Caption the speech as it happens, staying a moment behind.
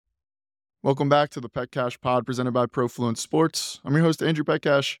Welcome back to the Petcash Pod presented by ProFluent Sports. I'm your host, Andrew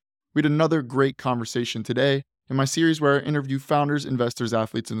Petcash. We had another great conversation today in my series where I interview founders, investors,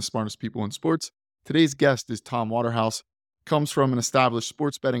 athletes, and the smartest people in sports. Today's guest is Tom Waterhouse. Comes from an established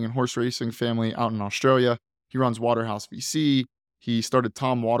sports betting and horse racing family out in Australia. He runs Waterhouse VC. He started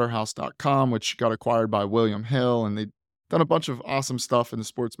TomWaterhouse.com, which got acquired by William Hill, and they've done a bunch of awesome stuff in the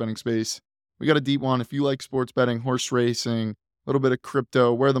sports betting space. We got a deep one. If you like sports betting, horse racing, a little bit of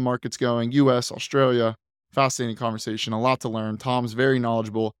crypto, where the market's going, US, Australia. Fascinating conversation, a lot to learn. Tom's very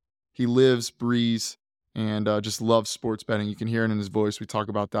knowledgeable. He lives, breathes, and just loves sports betting. You can hear it in his voice. We talk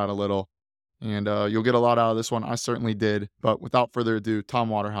about that a little. And you'll get a lot out of this one. I certainly did. But without further ado, Tom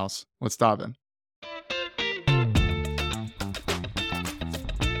Waterhouse. Let's dive in.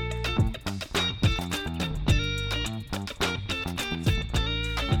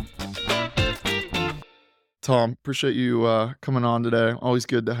 Tom, appreciate you coming on today. Always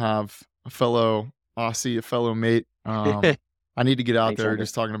good to have a fellow Aussie, a fellow mate. I need to get out Thanks, there Andrew.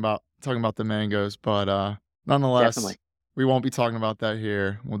 just talking about the mangoes, but nonetheless, Definitely. we won't be talking about that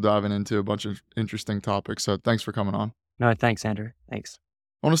here. We'll dive into a bunch of interesting topics. So thanks for coming on. No, thanks, Andrew. Thanks.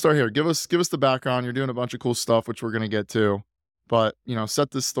 I want to start here. Give us the background. You're doing a bunch of cool stuff, which we're going to get to, but set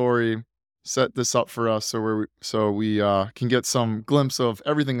this up for us so we can get some glimpse of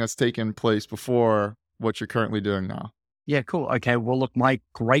everything that's taken place before what you're currently doing now. Yeah, cool. Okay. Well, look, my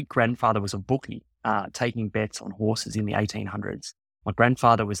great-grandfather was a bookie, taking bets on horses in the 1800s. My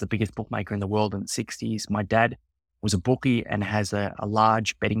grandfather was the biggest bookmaker in the world in the 60s. My dad was a bookie and has a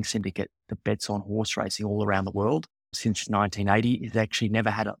large betting syndicate that bets on horse racing all around the world. Since 1980, he's actually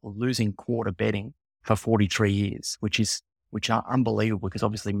never had a losing quarter betting for 43 years, which are unbelievable because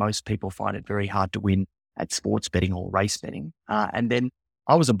obviously most people find it very hard to win at sports betting or race betting. And then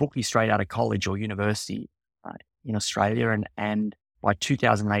I was a bookie straight out of college or university in Australia, and by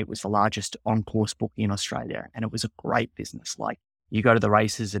 2008 was the largest on-course bookie in Australia, and it was a great business. Like, you go to the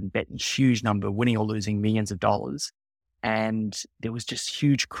races and bet in huge number, winning or losing millions of dollars, and there was just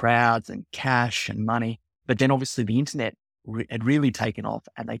huge crowds and cash and money. But then obviously the internet had really taken off,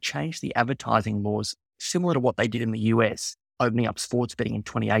 and they changed the advertising laws similar to what they did in the US, opening up sports betting in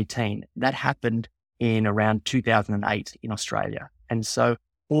 2018. That happened in around 2008 in Australia. And so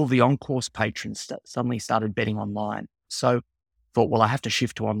all the on-course patrons suddenly started betting online. So thought, well, I have to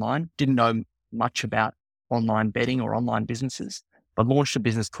shift to online. Didn't know much about online betting or online businesses, but launched a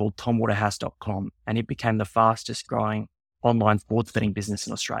business called TomWaterhouse.com, and it became the fastest growing online sports betting business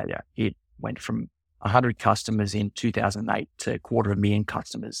in Australia. It went from 100 customers in 2008 to 250,000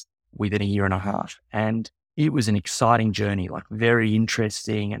 customers within a year and a half. And it was an exciting journey, like very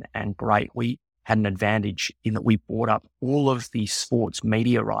interesting and great. We had an advantage in that we bought up all of the sports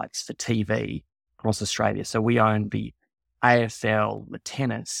media rights for TV across Australia. So we owned the AFL, the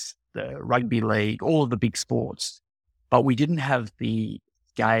tennis, the rugby league, all of the big sports, but we didn't have the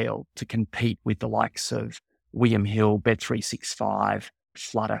scale to compete with the likes of William Hill, Bet365,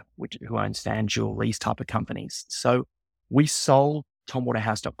 Flutter, who owns FanDuel, these type of companies. So we sold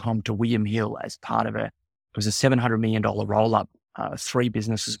TomWaterhouse.com to William Hill as part of it was a $700 million roll-up, 3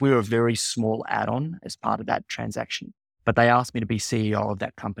 businesses. We were a very small add-on as part of that transaction, but they asked me to be CEO of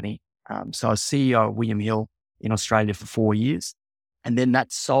that company. So I was CEO of William Hill in Australia for 4 years. And then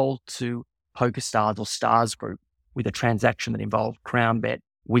that sold to PokerStars or Stars Group with a transaction that involved CrownBet,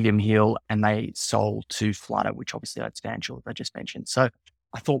 William Hill, and they sold to Flutter, which obviously that's FanDuel, as I just mentioned. So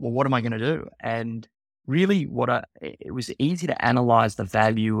I thought, well, what am I going to do? And really it was easy to analyze the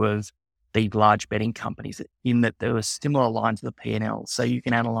value of these large betting companies in that there were similar lines of the P&L. So you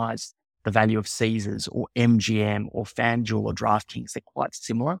can analyze the value of Caesars or MGM or FanDuel or DraftKings. They're quite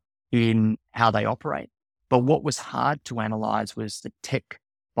similar in how they operate. But what was hard to analyze was the tech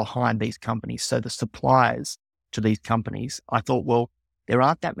behind these companies. So the suppliers to these companies, I thought, well, there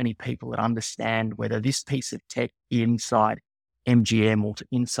aren't that many people that understand whether this piece of tech inside MGM or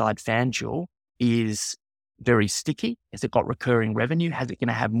inside FanDuel is very sticky. Has it got recurring revenue? Has it going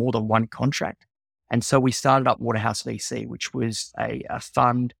to have more than one contract? And so we started up Waterhouse VC, which was a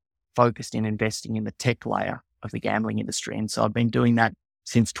fund focused in investing in the tech layer of the gambling industry. And so I've been doing that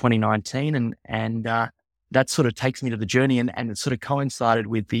since 2019. And that sort of takes me to the journey. And it sort of coincided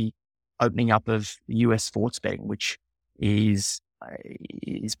with the opening up of US sports betting, which is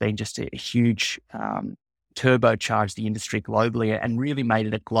been just a huge turbocharged the industry globally and really made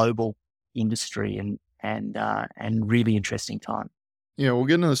it a global industry and really interesting time. Yeah, we'll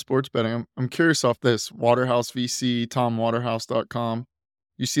get into the sports betting. I'm curious off this Waterhouse VC, TomWaterhouse.com.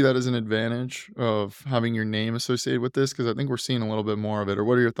 You see that as an advantage of having your name associated with this? Because I think we're seeing a little bit more of it. Or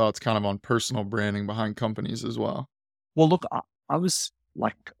what are your thoughts kind of on personal branding behind companies as well? Well, look, I was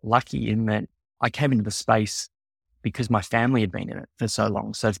lucky in that I came into the space because my family had been in it for so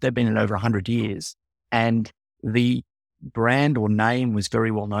long. So they've been in it over 100 years, and the brand or name was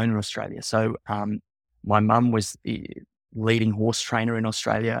very well known in Australia. So my mum was the leading horse trainer in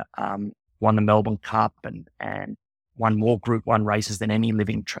Australia, won the Melbourne Cup and won more Group 1 races than any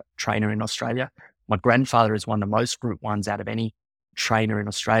living trainer in Australia. My grandfather has won the most Group 1s out of any trainer in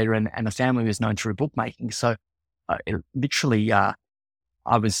Australia, and the family was known through bookmaking. So I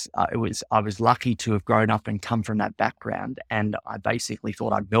was lucky to have grown up and come from that background, and I basically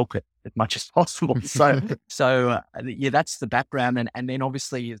thought I'd milk it as much as possible. So that's the background, and then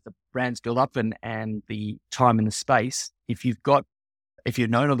obviously as the brands build up and the time in the space, if you've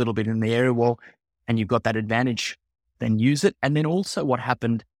known a little bit in the area, well, and you've got that advantage, then use it. And then also what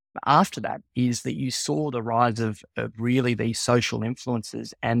happened after that is that you saw the rise of really these social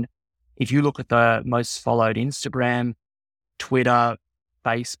influences, and if you look at the most followed Instagram, Twitter,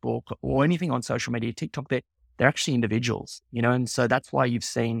 Facebook, or anything on social media, TikTok, they're actually individuals, and so that's why you've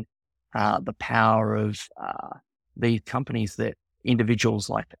seen the power of these companies that individuals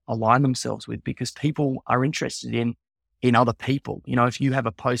like align themselves with, because people are interested in other people. If you have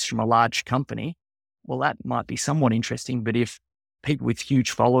a post from a large company, well, that might be somewhat interesting, but if people with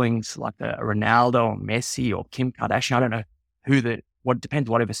huge followings like a Ronaldo or Messi or Kim Kardashian, I don't know depends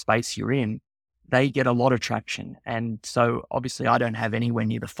whatever space you're in, they get a lot of traction. And so obviously I don't have anywhere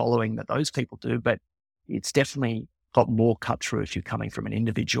near the following that those people do, but it's definitely got more cut through if you're coming from an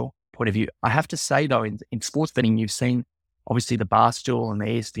individual point of view. I have to say though, in sports betting, you've seen obviously the Barstool and the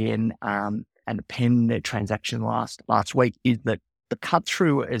ESPN and the Penn, their transaction last week, is that the cut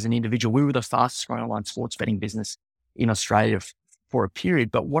through as an individual, we were the fastest growing online sports betting business in Australia for a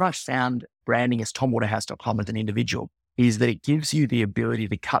period. But what I found branding as TomWaterhouse.com as an individual is that it gives you the ability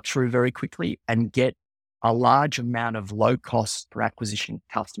to cut through very quickly and get a large amount of low cost per acquisition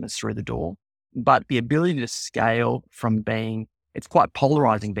customers through the door. But the ability to scale it's quite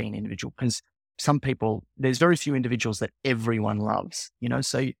polarizing being an individual, because some people, there's very few individuals that everyone loves,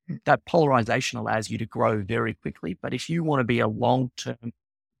 so that polarization allows you to grow very quickly. But if you want to be a long-term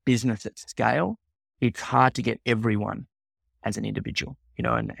business at scale, it's hard to get everyone as an individual,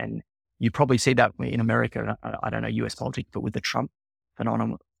 and you probably see that in America. I don't know US politics, but with the Trump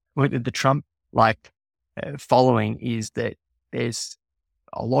phenomenon, with the Trump following, is that there's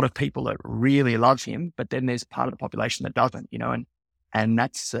a lot of people that really love him, but then there's part of the population that doesn't, and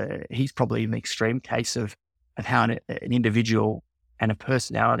that's he's probably an extreme case of how an individual and a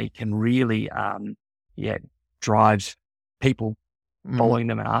personality can really drive people following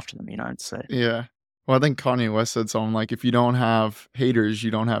them and after them. Yeah. Well, I think Kanye West said something like, if you don't have haters,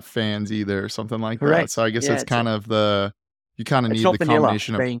 you don't have fans either, or something like correct. that. So I guess it's kind of you kind of need the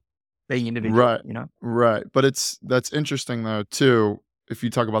combination of being individual, right, right. But that's interesting though, too, if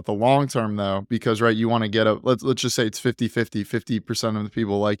you talk about the long term though, because you want to get let's just say it's 50-50, 50% of the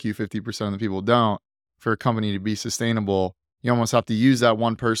people like you, 50% of the people don't. For a company to be sustainable, you almost have to use that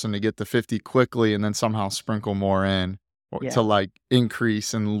one person to get the 50 quickly and then somehow sprinkle more in. To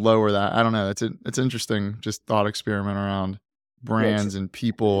increase and lower that. I don't know. It's interesting, just thought experiment around brands and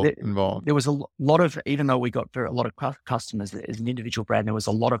people involved. There was a lot of, even though we got a lot of customers as an individual brand, there was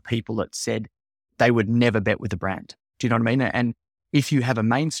a lot of people that said they would never bet with the brand. Do you know what I mean? And if you have a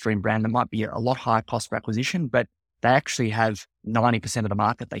mainstream brand, that might be a lot higher cost per acquisition, but they actually have 90% of the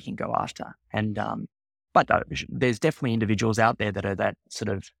market they can go after. And but there's definitely individuals out there that are that sort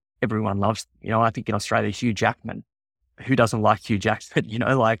of everyone loves. I think in Australia, Hugh Jackman. Who doesn't like Hugh Jackman,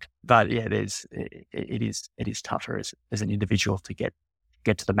 but yeah, it is tougher as an individual to get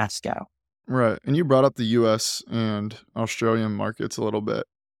to the mass scale. Right. And you brought up the US and Australian markets a little bit.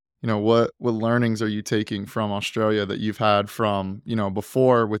 What learnings are you taking from Australia that you've had from,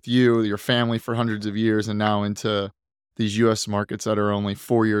 before with your family for hundreds of years, and now into these US markets that are only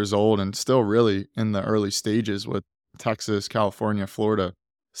 4 years old and still really in the early stages, with Texas, California, Florida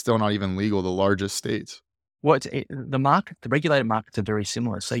still not even legal, the largest states? Well, the regulated markets are very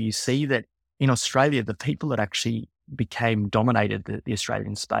similar. So you see that in Australia, the people that actually dominated the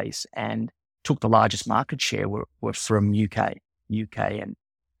Australian space and took the largest market share were from UK,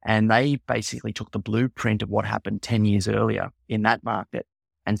 and they basically took the blueprint of what happened 10 years earlier in that market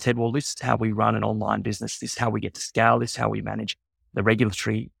and said, well, this is how we run an online business. This is how we get to scale. This is how we manage the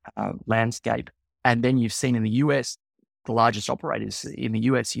regulatory landscape. And then you've seen in the US, the largest operators in the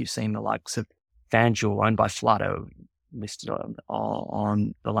US, you've seen the likes of FanDuel, owned by Flutter, listed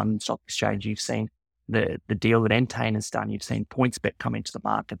on the London Stock Exchange. You've seen the deal that Entain has done. You've seen PointsBet come into the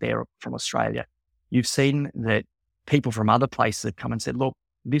market there from Australia. You've seen that people from other places have come and said, look,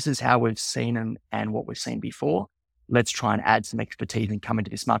 this is how we've seen and what we've seen before. let's try and add some expertise and come into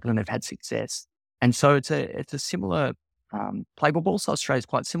this market, and they've had success. And so it's a similar playbook. Also, Australia is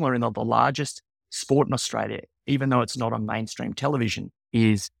quite similar in that the largest sport in Australia, even though it's not on mainstream television,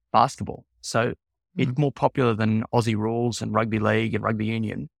 is basketball. So it's more popular than Aussie rules and rugby league and rugby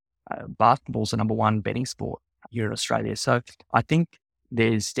union. Basketball's the number one betting sport here in Australia. So I think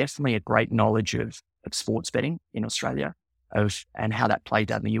there's definitely a great knowledge of sports betting in Australia and how that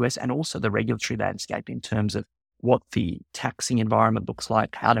played out in the US, and also the regulatory landscape in terms of what the taxing environment looks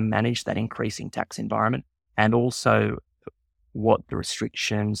like, how to manage that increasing tax environment, and also what the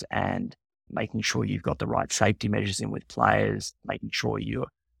restrictions and making sure you've got the right safety measures in with players, making sure you're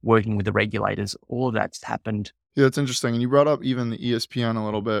working with the regulators. All of that's happened. Yeah, that's interesting. And you brought up even the ESPN a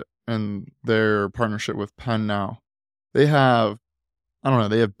little bit and their partnership with Penn now. They have, I don't know,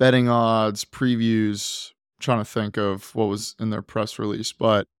 they have betting odds, previews. I'm trying to think of what was in their press release,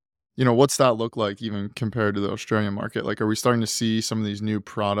 but what's that look like even compared to the Australian market? Like, are we starting to see some of these new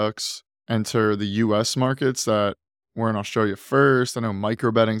products enter the US markets that were in Australia first? I know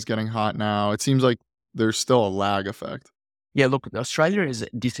micro betting's getting hot now. It seems like there's still a lag effect. Yeah, look, Australia is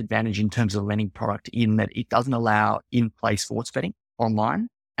at a disadvantage in terms of lending product in that it doesn't allow in-play sports betting online,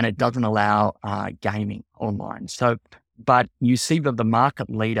 and it doesn't allow gaming online. So, but you see that the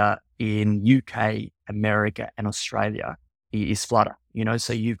market leader in UK, America, and Australia is Flutter.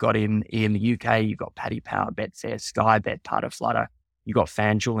 So you've got in the UK, you've got Paddy Power, Betfair, Sky Bet, part of Flutter. You've got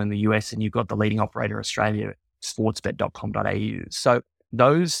FanDuel in the US, and you've got the leading operator in Australia, sportsbet.com.au. So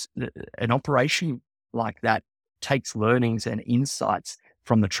an operation like that takes learnings and insights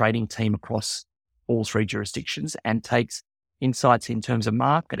from the trading team across all three jurisdictions, and takes insights in terms of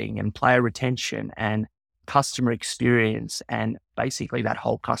marketing and player retention and customer experience and basically that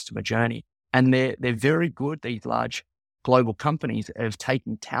whole customer journey. And they're very good, these large global companies, of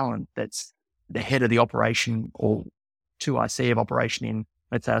taking talent that's the head of the operation or 2IC of operation in,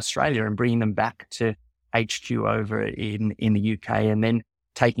 let's say, Australia, and bringing them back to HQ over in the UK, and then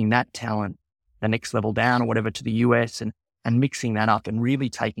taking that talent the next level down or whatever to the US, and mixing that up and really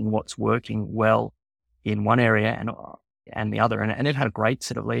taking what's working well in one area and the other. And they've had a great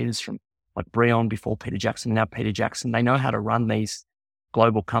set of leaders from like Breon before Peter Jackson, now Peter Jackson. They know how to run these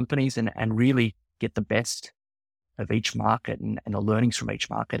global companies and really get the best of each market and the learnings from each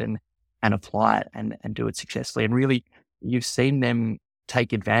market and apply it and do it successfully. And really, you've seen them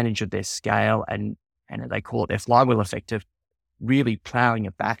take advantage of their scale and they call it their flywheel effect of really plowing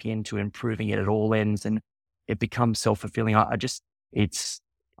it back into improving it at all ends, and it becomes self-fulfilling.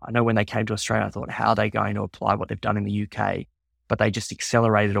 I know when they came to Australia, I thought, how are they going to apply what they've done in the UK? But they just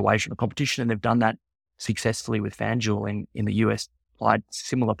accelerated away from the competition, and they've done that successfully with FanDuel in the US, applied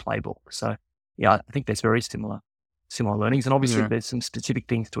similar playbook. So yeah, I think there's very similar learnings. And obviously there's some specific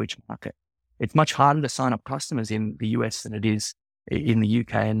things to each market. It's much harder to sign up customers in the US than it is in the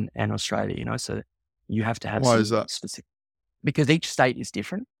UK and Australia, so you have to have Why is that? specific. Because each state is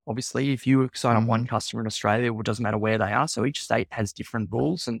different. Obviously, if you sign up one customer in Australia, it doesn't matter where they are. So each state has different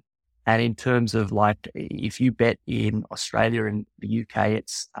rules. And in terms of like, if you bet in Australia and the UK,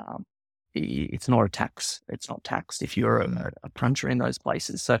 it's not a tax. It's not taxed if you're a puncher in those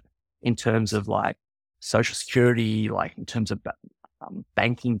places. So in terms of like social security, like in terms of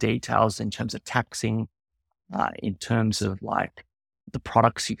banking details, in terms of taxing, in terms of like the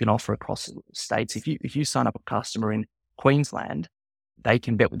products you can offer across states, if you sign up a customer in Queensland, they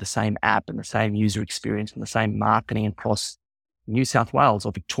can bet with the same app and the same user experience and the same marketing across New South Wales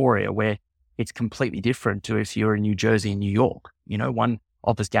or Victoria, where it's completely different to if you're in New Jersey and New York. One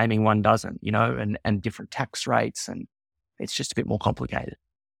offers gaming, one doesn't, and different tax rates, and it's just a bit more complicated.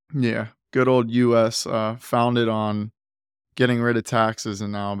 Yeah. Good old US, founded on getting rid of taxes,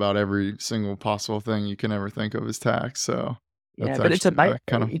 and now about every single possible thing you can ever think of is tax. So yeah, but it's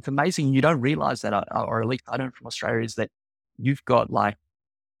amazing. You don't realize that, or at least I don't from Australia, is that you've got like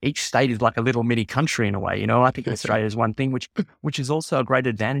each state is like a little mini country in a way. I think Australia is one thing, which is also a great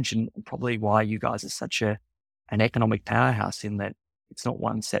advantage, and probably why you guys are such an economic powerhouse, in that it's not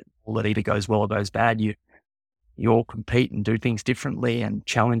one set rule that either goes well or goes bad. You all compete and do things differently and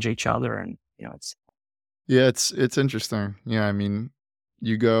challenge each other, and it's interesting. Yeah, I mean,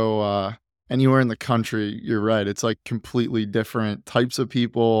 you go anywhere in the country, you're right. It's like completely different types of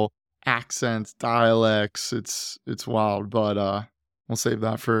people, accents, dialects. It's wild, but we'll save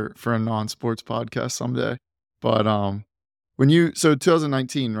that for a non-sports podcast someday. But so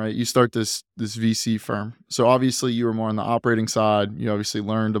 2019, right? You start this VC firm. So obviously you were more on the operating side. You obviously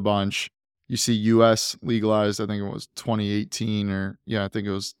learned a bunch. You see US legalized, I think it was 2018 I think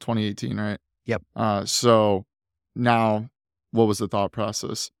it was 2018, right? Yep. So now what was the thought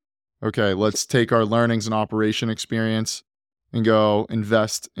process? okay, let's take our learnings and operation experience and go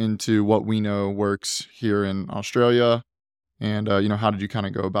invest into what we know works here in Australia. And, how did you kind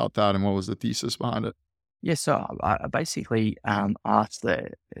of go about that, and what was the thesis behind it? Yeah, so I basically asked the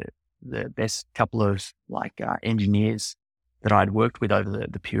best couple of engineers that I'd worked with over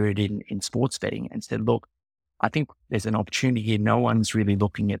the period in sports betting and said, look, I think there's an opportunity here. No one's really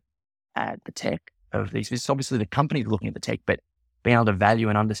looking at the tech of these. It's obviously the company's looking at the tech, but being able to value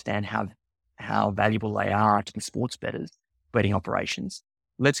and understand how valuable they are to the sports bettors, betting operations.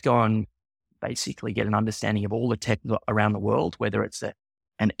 Let's go and basically get an understanding of all the tech around the world, whether it's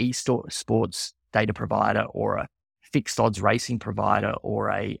an sports data provider or a fixed odds racing provider or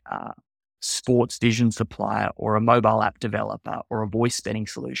a sports vision supplier or a mobile app developer or a voice betting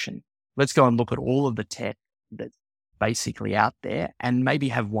solution. Let's go and look at all of the tech that's basically out there and maybe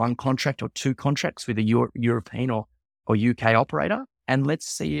have one contract or two contracts with a European or UK operator. And let's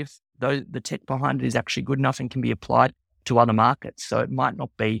see if the tech behind it is actually good enough and can be applied to other markets. So it might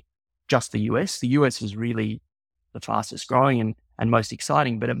not be just the US. The US is really the fastest growing and most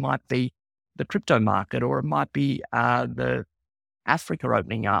exciting, but it might be the crypto market, or it might be the Africa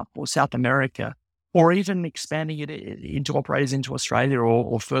opening up, or South America, or even expanding it into operators into Australia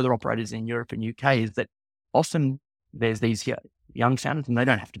or further operators in Europe and UK. Is that often there's these young founders, and they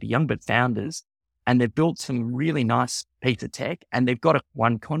don't have to be young, but founders, and they've built some really nice piece of tech, and they've got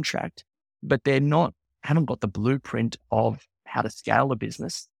one contract, but haven't got the blueprint of how to scale the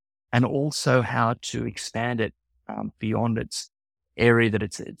business and also how to expand it beyond its area that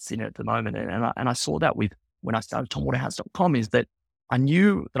it's in at the moment. And I saw that when I started Waterhouse.com, is that I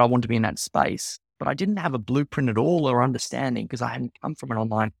knew that I wanted to be in that space, but I didn't have a blueprint at all or understanding, because I hadn't come from an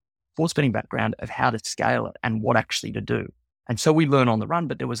online sports betting background, of how to scale it and what actually to do. And so we learn on the run,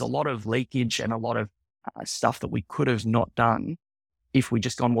 but there was a lot of leakage and a lot of stuff that we could have not done if we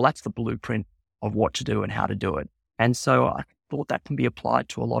just gone, well, that's the blueprint of what to do and how to do it. And so I thought that can be applied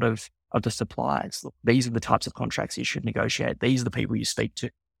to a lot of the suppliers. Look, these are the types of contracts you should negotiate. These are the people you speak to.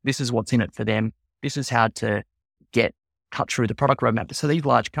 This is what's in it for them. This is how to cut through the product roadmap. So these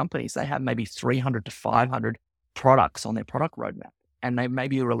large companies, they have maybe 300 to 500 products on their product roadmap, and they may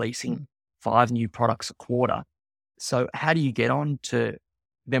be releasing 5 new products a quarter. So how do you get on to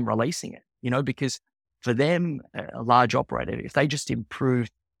them releasing it? Because for them, a large operator, if they just improve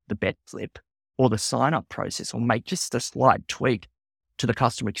the bet slip or the sign-up process, or make just a slight tweak to the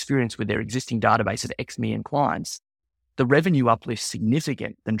customer experience with their existing database of X million clients, the revenue uplift is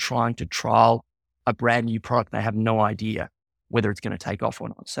significant than trying to trial a brand new product. They have no idea whether it's going to take off or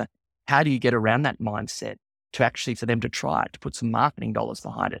not. So how do you get around that mindset to actually, for them to try it, to put some marketing dollars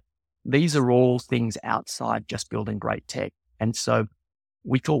behind it? These are all things outside just building great tech. And so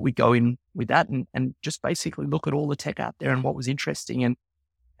we thought we'd go in with that and just basically look at all the tech out there and what was interesting.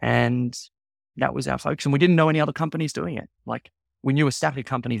 And that was our focus. And we didn't know any other companies doing it. Like, we knew a stack of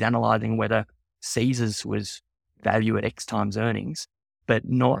companies analyzing whether Caesars was value at X times earnings, but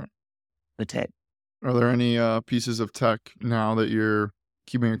not the tech. Are there any pieces of tech now that you're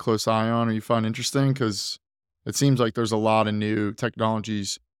keeping a close eye on or you find interesting? Because it seems like there's a lot of new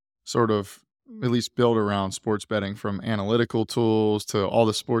technologies sort of at least built around sports betting, from analytical tools to all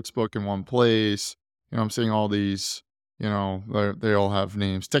the sports book in one place. I'm seeing all these, they all have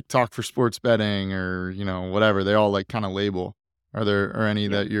names, TikTok for sports betting, or, whatever. They all kind of label. Are there any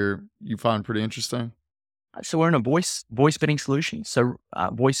that you find pretty interesting? So we're in a voice betting solution. So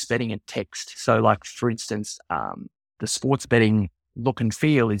voice betting and text. So for instance, the sports betting look and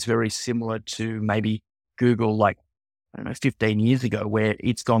feel is very similar to maybe Google, 15 years ago, where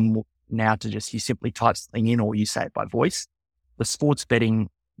it's gone now to just, you simply type something in or you say it by voice. The sports betting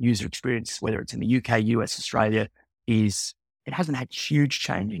user experience, whether it's in the UK, US, Australia, it hasn't had huge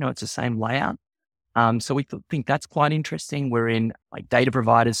change. It's the same layout. So we think that's quite interesting. We're in data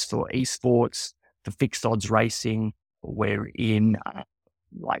providers for esports, for fixed odds racing. We're in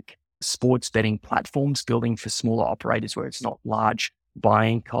sports betting platforms, building for smaller operators where it's not large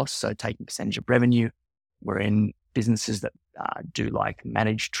buying costs, so taking percentage of revenue. We're in businesses that do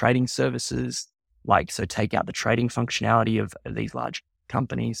managed trading services, so take out the trading functionality of these large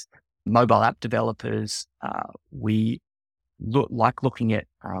companies. Mobile app developers, we looking at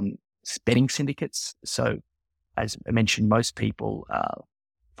betting syndicates. So as I mentioned, most people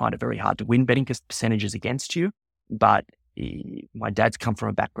find it very hard to win betting because the percentage is against you. But my dad's come from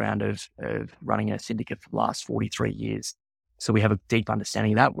a background of running a syndicate for the last 43 years. So we have a deep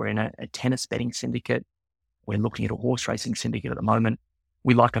understanding of that. We're in a tennis betting syndicate. We're looking at a horse racing syndicate at the moment.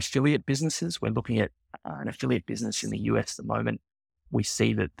 We like affiliate businesses. We're looking at an affiliate business in the US at the moment. We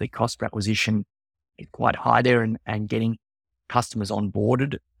see that the cost per acquisition is quite high there, and getting customers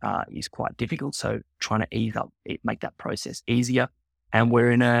onboarded is quite difficult. So trying to make that process easier. And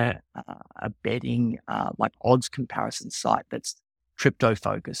we're in a betting like odds comparison site that's crypto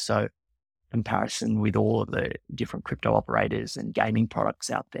focused. So comparison with all of the different crypto operators and gaming products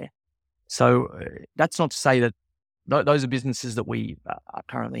out there. So that's not to say that those are businesses that we are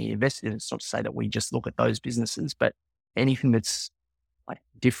currently invested in. It's not to say that we just look at those businesses, but anything that's like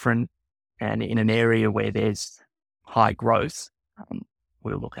different and in an area where there's high growth,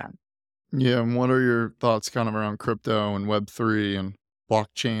 we'll look at. Yeah, and what are your thoughts kind of around crypto and Web3 and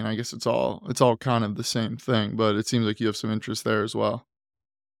blockchain? I guess it's all kind of the same thing, but it seems like you have some interest there as well.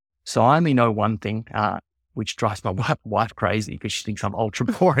 So I only know one thing, which drives my wife crazy because she thinks I'm ultra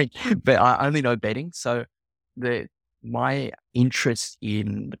boring, but I only know betting. So my interest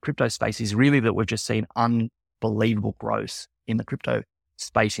in the crypto space is really that we've just seen unbelievable growth in the crypto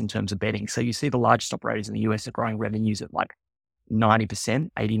space in terms of betting. So you see the largest operators in the US are growing revenues at like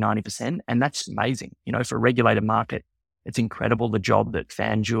 90%, 80, 90%. And that's amazing. You know, for a regulated market, it's incredible the job that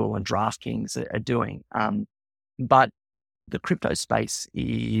FanDuel and DraftKings are doing. But the crypto space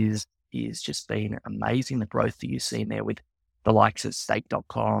is just been amazing. The growth that you've seen there with the likes of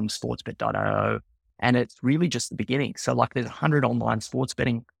stake.com, sportsbet.io, and it's really just the beginning. So like there's 100 online sports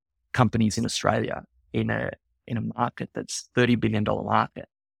betting companies in Australia in a market that's $30 billion market.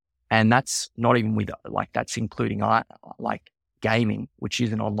 And that's not even with like, that's including like gaming, which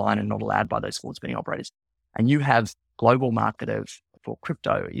isn't online and not allowed by those sports betting operators. And you have global market for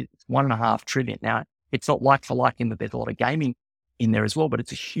crypto, it's $1.5 trillion. Now, it's not like for like in that there's a lot of gaming in there as well, but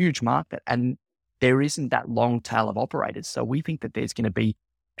it's a huge market and there isn't that long tail of operators. So we think that there's going to be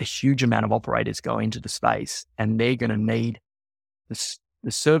a huge amount of operators go into the space and they're going to need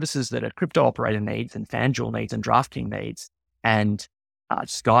the services that a crypto operator needs and FanDuel needs and DraftKings needs and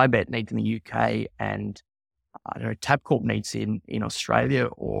Skybet needs in the UK and I don't know, Tabcorp needs in Australia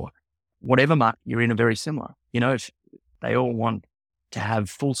or whatever market you're in are very similar. You know, if they all want to have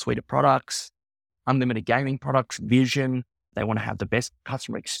full suite of products, unlimited gaming products, vision. They want to have the best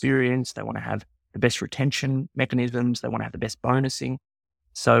customer experience. They want to have the best retention mechanisms. They want to have the best bonusing.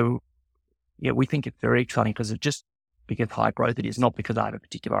 So yeah, we think it's very exciting because high growth it is, not because I have a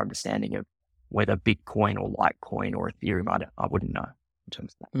particular understanding of whether Bitcoin or Litecoin or Ethereum, I wouldn't know in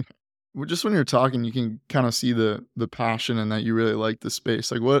terms of that. Well, just when you're talking, you can kind of see the passion and that you really like the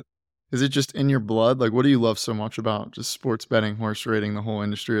space. Like what, is it just in your blood? Like what do you love so much about just sports betting, horse racing, the whole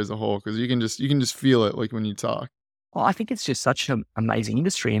industry as a whole? Because you can just feel it like when you talk. Well, I think it's just such an amazing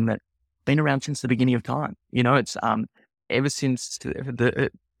industry and that been around since the beginning of time. You know, it's ever since the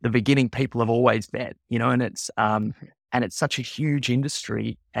beginning, people have always bet, you know, and it's such a huge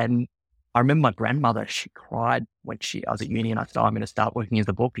industry. And I remember my grandmother, she cried when I was at uni and I said, I'm going to start working as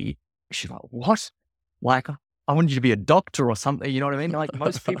a bookie. She's like, what? Like, I wanted you to be a doctor or something. You know what I mean? Like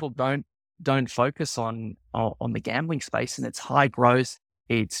most people don't focus on the gambling space and it's high growth.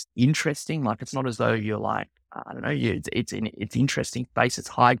 It's interesting. Like it's not as though you're like, I don't know, it's interesting space. It's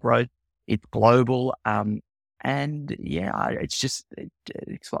high growth. It's global. And yeah, it's just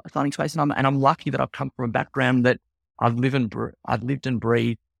it's exciting space. And I'm lucky that I've come from a background that I've lived and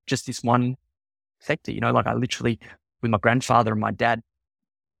breathed just this one sector. You know, like I literally, with my grandfather and my dad,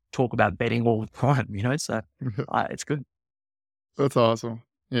 talk about betting all the time. You know, so it's good. That's awesome.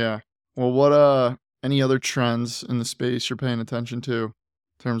 Yeah. Well, what any other trends in the space you're paying attention to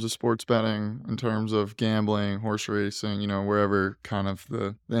in terms of sports betting, in terms of gambling, horse racing, you know, wherever kind of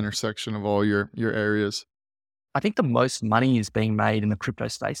the intersection of all your areas? I think the most money is being made in the crypto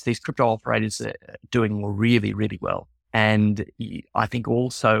space. These crypto operators are doing really, really well. And I think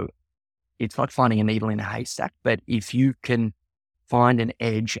also it's like finding a needle in a haystack, but if you can find an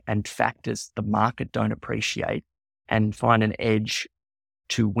edge and factors the market don't appreciate and find an edge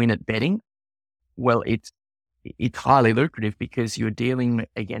to win at betting, well, it's highly lucrative because you're dealing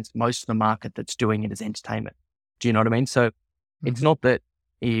against most of the market that's doing it as entertainment. Do you know what I mean? So it's not that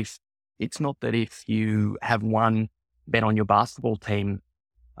if you have one bet on your basketball team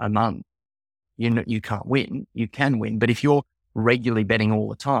a month, you can't win. You can win, but if you're regularly betting all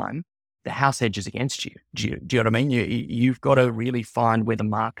the time, the house edges against you. Do you know what I mean? You've got to really find where the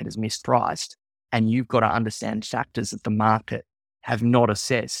market is mispriced, and you've got to understand factors that the market have not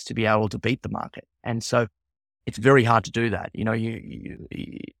assessed to be able to beat the market. And so it's very hard to do that. You know,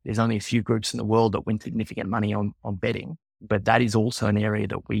 there's only a few groups in the world that win significant money on betting, but that is also an area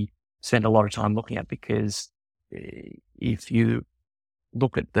that we spend a lot of time looking at, because if you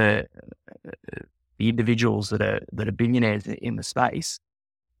look at the individuals that are billionaires in the space,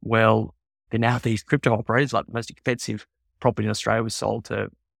 well, they're now these crypto operators. Like the most expensive property in Australia was sold to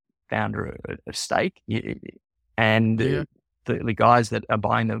founder of Stake, and the guys that are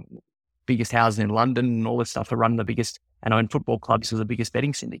buying the biggest houses in London and all this stuff are running the biggest, and own football clubs are the biggest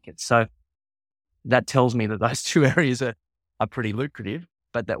betting syndicates. So that tells me that those two areas are pretty lucrative,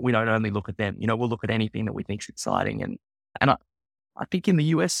 but that we don't only look at them. We'll look at anything that we think is exciting. And I think in the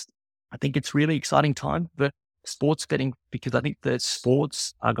US, I think it's really exciting time for sports betting, because I think the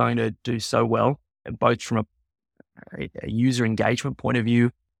sports are going to do so well, both from a user engagement point of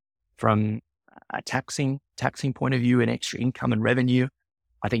view, from a taxing point of view, and extra income and revenue.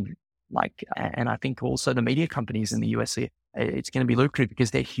 I think and I think also the media companies in the US, it's going to be lucrative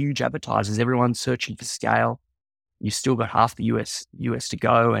because they're huge advertisers. Everyone's searching for scale. You still got half the US to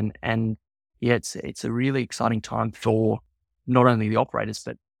go. And yeah, it's a really exciting time for not only the operators,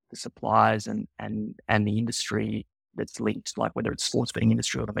 but the suppliers and the industry that's linked, like whether it's sports betting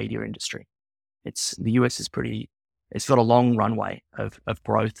industry or the media industry. The US it's got a long runway of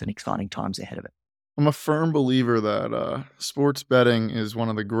growth and exciting times ahead of it. I'm a firm believer that sports betting is one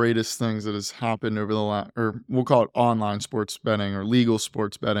of the greatest things that has happened over the last, or we'll call it online sports betting or legal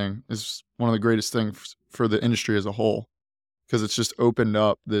sports betting, is one of the greatest things for the industry as a whole, because it's just opened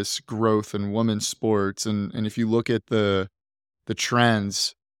up this growth in women's sports. And if you look at the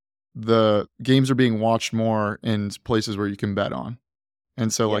trends, the games are being watched more in places where you can bet on.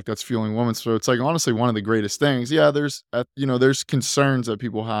 And so like that's fueling women. So it's like honestly one of the greatest things. Yeah, there's concerns that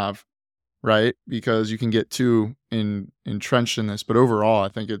people have, right? Because you can get too entrenched in this, but overall I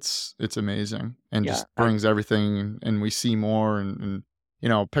think it's amazing and just brings everything, and we see more, and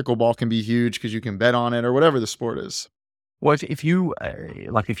pickleball can be huge because you can bet on it, or whatever the sport is. Well, if you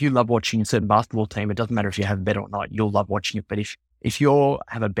if you love watching a certain basketball team, it doesn't matter if you have a bet or not, you'll love watching it. But if you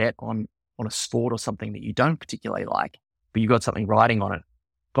have a bet on a sport or something that you don't particularly like, but you got something riding on it,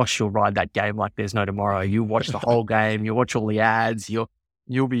 gosh, you'll ride that game like there's no tomorrow. You watch the whole game, you watch all the ads, you'll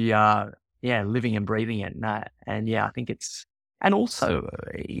be living and breathing it. And I think it's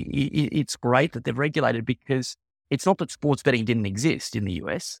great that they've regulated, because it's not that sports betting didn't exist in the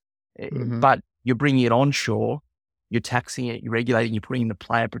US, but you're bringing it onshore, you're taxing it, you're regulating, you're putting in the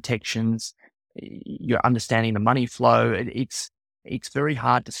player protections, you're understanding the money flow. It's very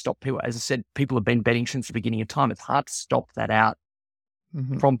hard to stop people. As I said, people have been betting since the beginning of time. It's hard to stop that out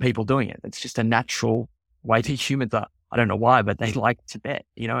from people doing it. It's just a natural way that humans are. I don't know why, but they like to bet,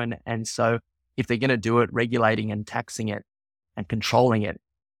 and so if they're going to do it, regulating and taxing it and controlling it,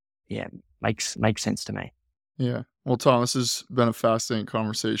 makes sense to me. Yeah. Well, Tom, this has been a fascinating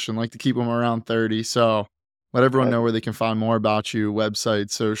conversation. Like to keep them around 30. So let everyone know where they can find more about you,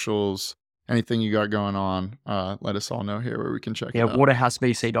 websites, socials, anything you got going on. Let us all know here where we can check it out.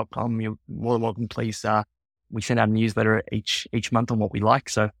 waterhousevc.com. You're more than welcome, please. We send out a newsletter each month on what we like.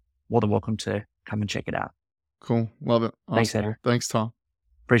 So more than welcome to come and check it out. Cool. Love it. Awesome. Thanks, Andrew. Thanks, Tom.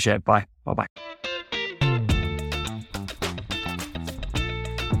 Appreciate it. Bye. Bye-bye.